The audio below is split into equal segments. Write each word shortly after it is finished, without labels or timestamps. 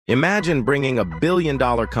Imagine bringing a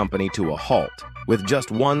billion-dollar company to a halt with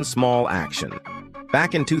just one small action.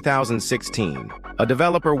 Back in 2016, a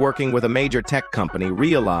developer working with a major tech company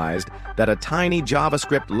realized that a tiny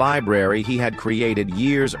JavaScript library he had created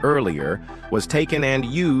years earlier was taken and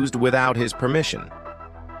used without his permission.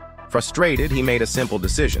 Frustrated, he made a simple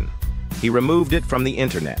decision. He removed it from the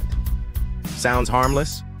internet. Sounds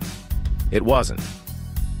harmless? It wasn't.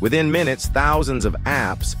 Within minutes, thousands of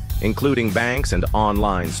apps, including banks and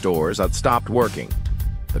online stores, had stopped working.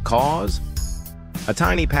 The cause? A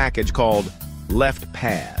tiny package called Left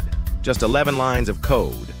Pad, just 11 lines of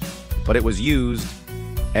code, but it was used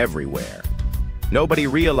everywhere. Nobody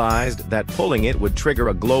realized that pulling it would trigger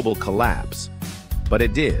a global collapse, but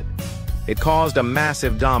it did. It caused a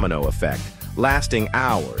massive domino effect, lasting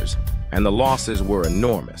hours, and the losses were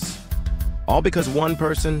enormous. All because one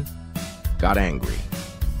person got angry.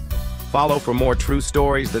 Follow for more true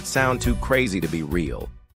stories that sound too crazy to be real.